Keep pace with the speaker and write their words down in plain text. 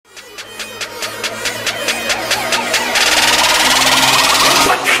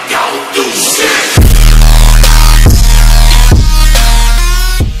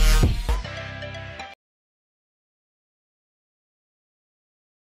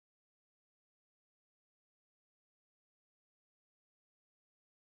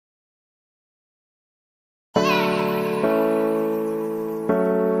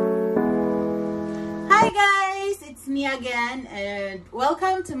guys, it's me again and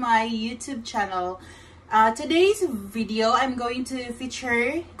welcome to my YouTube channel. Today's video I'm going to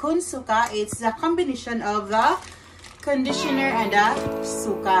feature CONDITIONER+SUKA. It's a combination of the conditioner and the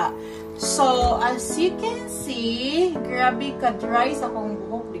suka. So as you can see, grabe ka-dry sa akong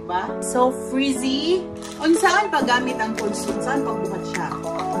buhok, diba? So frizzy. Unsaan paggamit ang CONDITIONER? Saan pagbuhat siya?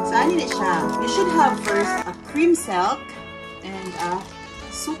 Saan nila siya? You should have first a cream silk and a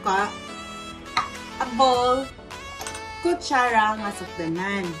suka, a bowl, kutsara nga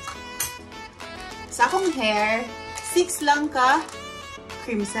sakdanan. Sa akong hair, 6 lang ka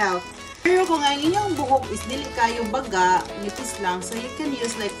cream silk. Pero kung ang inyong buhok is dili kayo baga, nipis lang, so you can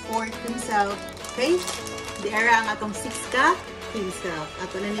use like 4 cream silk. Okay? Diara ang atong 6 ka cream silk.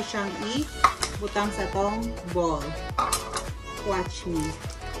 Ato na ni siyang ibutang sa tong bowl. Watch me.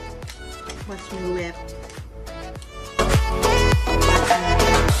 Watch me whip.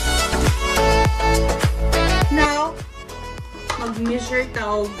 Now, mag-measure ka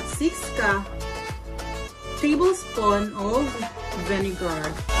og 6 ka tablespoon of vinegar.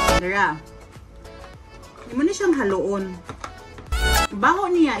 Dara. Hindi mo na siyang haloon.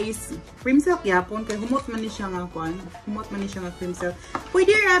 Baho niya is cream silk yapon kay humot man ni siya nga kwan. Humot man ni siya nga cream silk.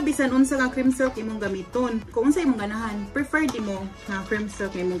 Pwede ra bisan unsa nga cream silk imong gamiton. Kung unsa imong ganahan, preferred mo nga cream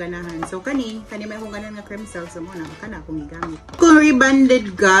silk imong ganahan. So kani may akong ganan nga cream silk sa mo na kana akong gigamit. Kung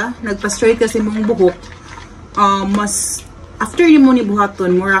rebonded ka, nagpa-straight kasi imong buhok, mas after mo ni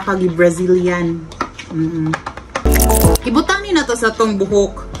buhaton, mura ka gi Brazilian. Ibutang ni na to sa tong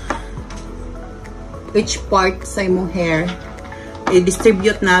buhok. Which part sa imong hair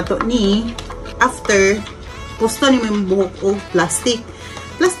i-distribute na to ni after pusto ni imong buhok o plastic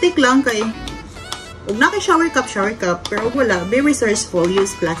lang kay ug na kay shower cup pero wala, be resourceful,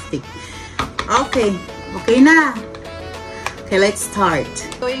 use plastic. Okay na. Okay, let's start.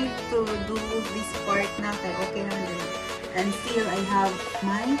 Going to do this part na kay okay na and still I have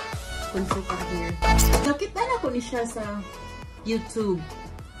my CONDITIONER here. Nakita na ko ni siya sa YouTube.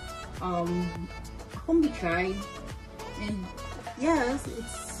 Akong gi-try and yes,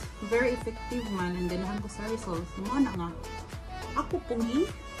 it's very effective man and ganahan ko sa results. Mo na nga ako pong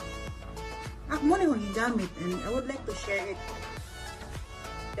ako mo na yung gigamit and I would like to share it.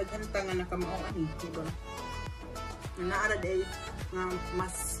 Daghan ta nga nakamao ani, diba? Naara day nga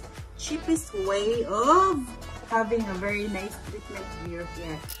mas cheapest way of having a very nice treatment to your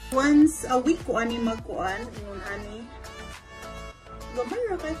hair. Once a week ko ani magkuan ingon ani. Gamay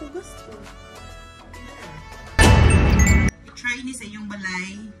ra kay ko gusto. Try ni sa inyong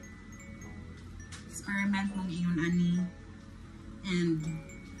balay. Experiment mong ingon ani. And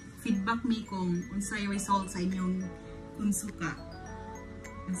feedback me kung unsay result sa inyong CONDITIONER+SUKA.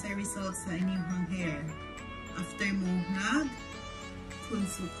 Unsay result sa inyong hair after mo nag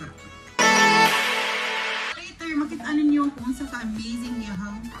CONDITIONER+SUKA. Later, makita ninyo kung sa ka-amazing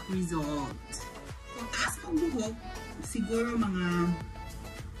niyang result. Kung taas mong buhok, siguro mga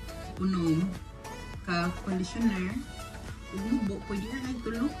unom ka conditioner. Ubo, pwede na kayo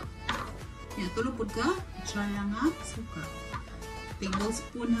tulog. Yan, tulog po ka. Tsara nga, suka.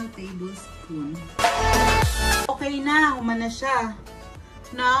 Tablespoon ha, tablespoon. Okay na, human na siya.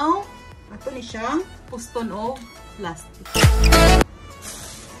 Now, ito ni siyang puston o plastic.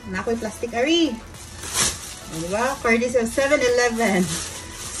 Nakoy plastic, ari. Diba? Party sa 7-Eleven.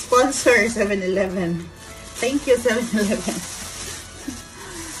 Sponsor 7-Eleven. Thank you, 7-Eleven.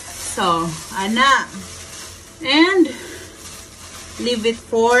 So, ana. And leave it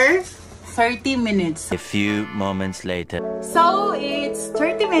for 30 minutes. A few moments later. So, it's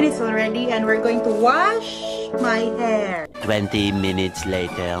 30 minutes already and we're going to wash my hair. 20 minutes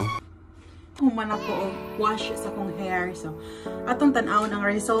later. Human ako wash sa akong hair. So, atong tanaw ang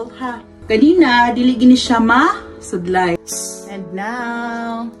result ha. Kanina, dili gini siya ma-sudlay. And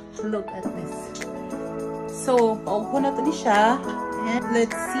now, look at this. So, paupo na to ni siya. And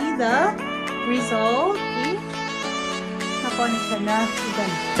let's see the result.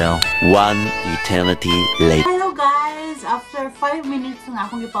 So, 1 eternity later. Hello guys! After 5 minutes nga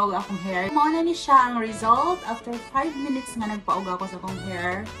akong ipawag akong hair. Mauna ni siya ang result. After 5 minutes nga nagpawag ako sa akong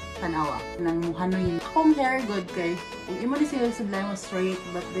hair. Tanawa. Nang muhanoy. Akong hair good kay. Kung imo ni siya sudlay mo straight.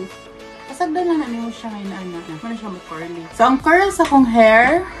 But this, kasagdan lang na mo siya ngayon na. Ano siya mo curly. So, ang curl sa akong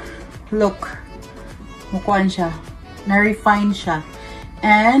hair, look. Mukuan siya. Na-refine siya.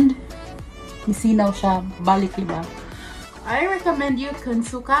 And, isinaw siya. Balik diba? I recommend you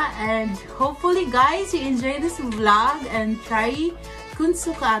CONDITIONER+SUKA and hopefully guys you enjoy this vlog and try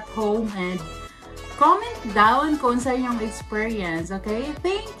CONDITIONER+ at home and comment down kung sa inyong experience, okay?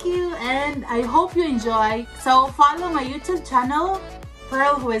 Thank you and I hope you enjoy. So follow my YouTube channel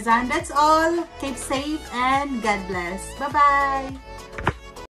Pearl Huizan. That's all. Keep safe and God bless. Bye-bye.